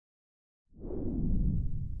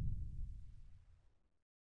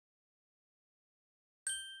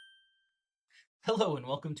Hello and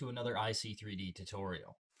welcome to another IC3D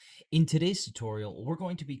tutorial. In today's tutorial, we're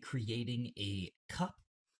going to be creating a cup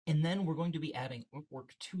and then we're going to be adding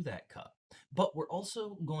artwork to that cup. But we're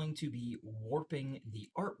also going to be warping the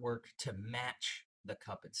artwork to match the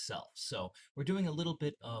cup itself. So we're doing a little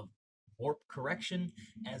bit of warp correction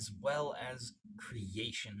as well as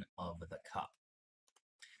creation of the cup.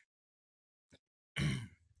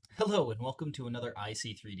 Hello and welcome to another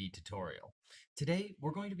IC3D tutorial. Today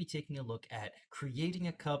we're going to be taking a look at creating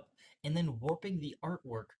a cup and then warping the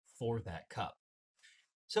artwork for that cup.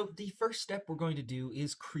 So the first step we're going to do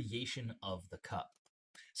is creation of the cup.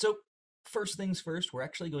 So first things first, we're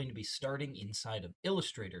actually going to be starting inside of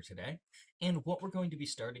Illustrator today, and what we're going to be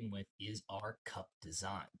starting with is our cup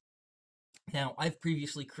design. Now, I've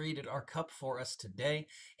previously created our cup for us today,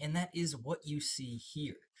 and that is what you see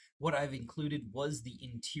here. What I've included was the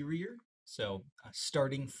interior, so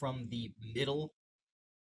starting from the middle,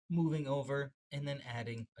 moving over, and then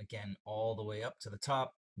adding again all the way up to the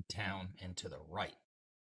top, down, and to the right.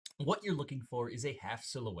 What you're looking for is a half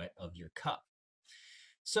silhouette of your cup.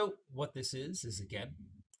 So what this is again,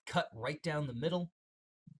 cut right down the middle,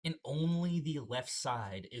 and only the left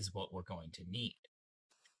side is what we're going to need.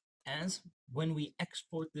 As when we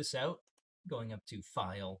export this out, going up to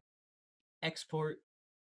File, Export,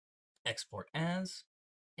 Export As,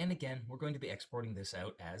 and again, we're going to be exporting this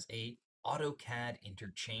out as a AutoCAD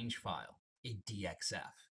interchange file, a DXF.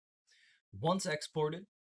 Once exported,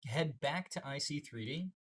 head back to IC3D,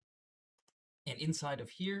 and inside of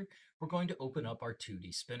here, we're going to open up our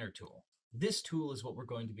 2D spinner tool. This tool is what we're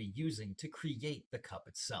going to be using to create the cup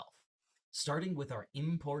itself. Starting with our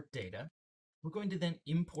import data, we're going to then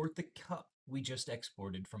import the cup we just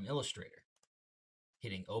exported from Illustrator.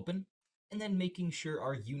 Hitting open, and then making sure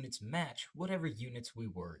our units match whatever units we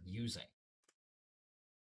were using.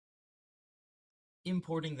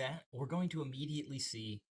 Importing that, we're going to immediately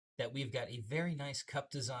see that we've got a very nice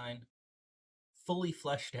cup design, fully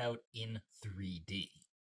fleshed out in 3D.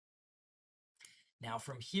 Now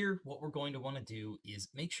from here, what we're going to want to do is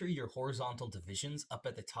make sure your horizontal divisions up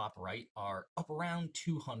at the top right are up around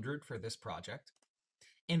 200 for this project.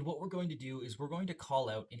 And what we're going to do is we're going to call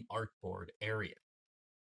out an artboard area.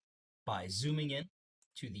 By zooming in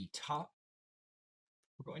to the top,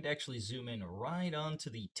 we're going to actually zoom in right onto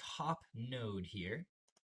the top node here,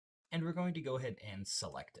 and we're going to go ahead and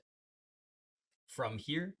select it. From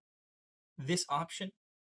here, this option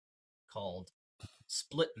called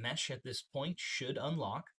Split Mesh at this point should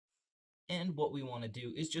unlock, and what we want to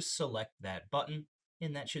do is just select that button,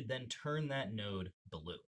 and that should then turn that node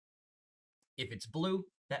blue. If it's blue,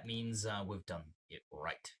 that means we've done it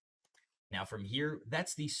right. Now from here,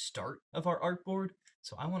 that's the start of our artboard,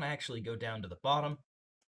 so I want to actually go down to the bottom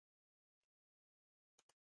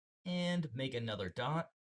and make another dot,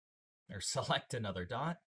 or select another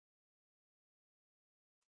dot,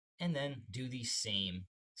 and then do the same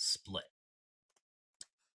split.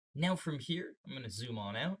 Now from here, I'm going to zoom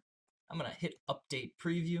on out. I'm going to hit Update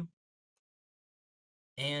Preview,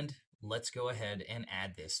 and let's go ahead and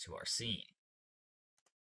add this to our scene.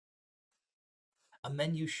 A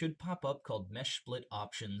menu should pop up called Mesh Split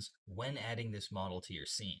Options when adding this model to your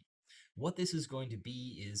scene. What this is going to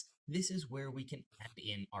be is, this is where we can add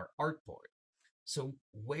in our artboard. So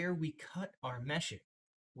where we cut our meshing,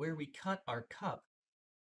 where we cut our cup,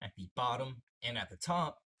 at the bottom and at the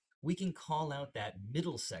top, we can call out that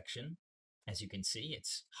middle section. As you can see,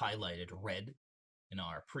 it's highlighted red in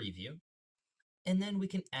our preview. And then we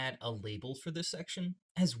can add a label for this section,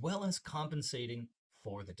 as well as compensating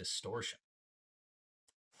for the distortion.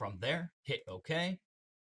 From there, hit OK,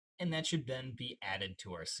 and that should then be added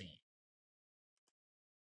to our scene.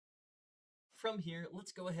 From here,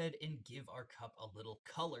 let's go ahead and give our cup a little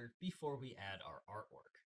color before we add our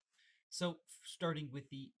artwork. So starting with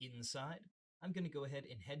the inside, I'm going to go ahead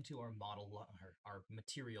and head to our our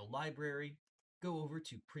material library, go over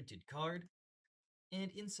to printed card, and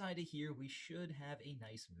inside of here we should have a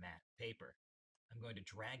nice matte paper. I'm going to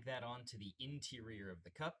drag that onto the interior of the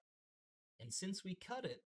cup, and since we cut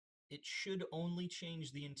it, it should only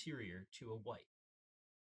change the interior to a white.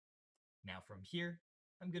 Now from here,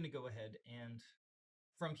 I'm going to go ahead and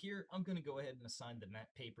assign the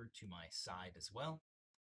matte paper to my side as well.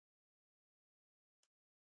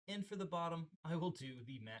 And for the bottom, I will do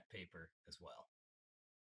the matte paper as well.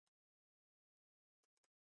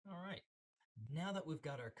 All right, now that we've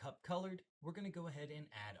got our cup colored, we're going to go ahead and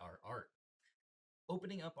add our art.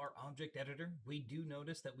 Opening up our object editor, we do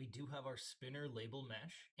notice that we do have our spinner label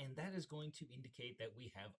mesh, and that is going to indicate that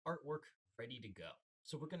we have artwork ready to go.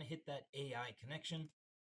 So we're going to hit that AI connection,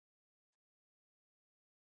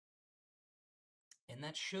 and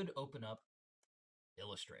that should open up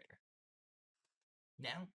Illustrator.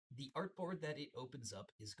 Now, the artboard that it opens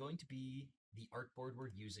up is going to be the artboard we're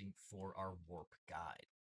using for our warp guide.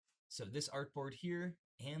 So this artboard here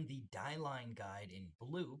and the die line guide in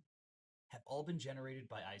blue have all been generated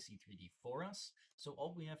by IC3D for us. So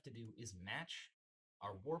all we have to do is match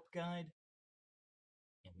our warp guide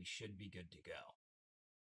and we should be good to go.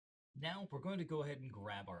 Now we're going to go ahead and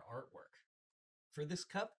grab our artwork. For this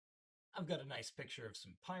cup, I've got a nice picture of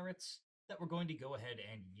some pirates that we're going to go ahead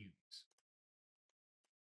and use.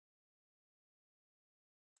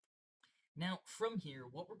 Now, from here,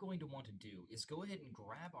 what we're going to want to do is go ahead and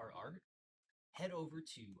grab our art, head over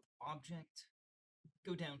to Object,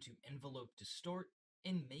 go down to Envelope Distort,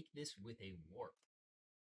 and make this with a warp.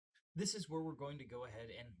 This is where we're going to go ahead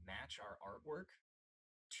and match our artwork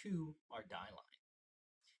to our die line.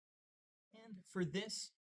 And for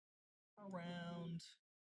this, around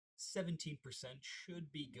 17%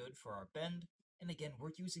 should be good for our bend. And again,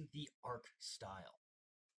 we're using the arc style.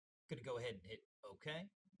 I'm gonna go ahead and hit OK.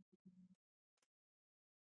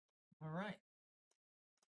 All right.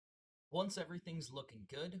 Once everything's looking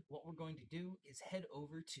good, what we're going to do is head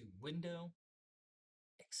over to Window,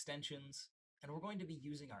 Extensions, and we're going to be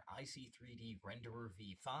using our IC3D Renderer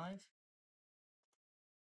V5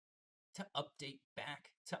 to update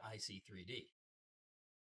back to IC3D.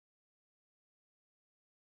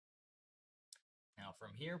 Now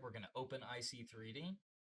from here, we're going to open IC3D,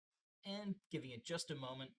 and giving it just a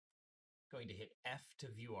moment, going to hit F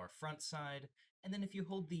to view our front side, and then if you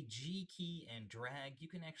hold the G key and drag, you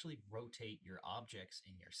can actually rotate your objects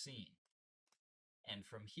in your scene. And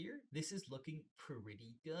from here, this is looking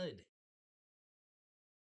pretty good.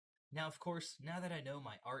 Now, of course, now that I know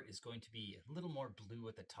my art is going to be a little more blue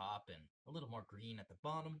at the top and a little more green at the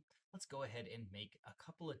bottom, let's go ahead and make a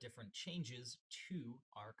couple of different changes to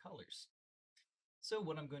our colors. So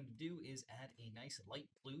what I'm going to do is add a nice light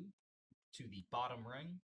blue to the bottom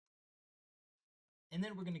ring. And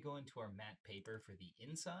then we're going to go into our matte paper for the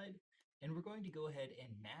inside, and we're going to go ahead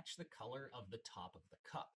and match the color of the top of the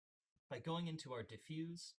cup by going into our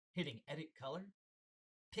diffuse, hitting Edit Color,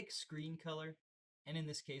 pick Screen Color, and in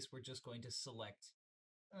this case, we're just going to select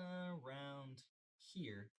around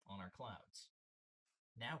here on our clouds.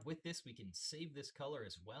 Now with this, we can save this color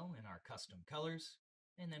as well in our custom colors,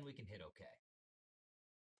 and then we can hit OK.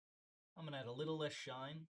 I'm going to add a little less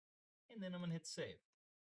shine, and then I'm going to hit Save.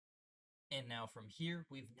 And now from here,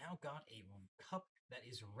 we've now got a cup that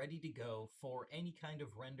is ready to go for any kind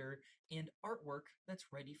of render and artwork that's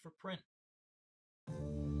ready for print.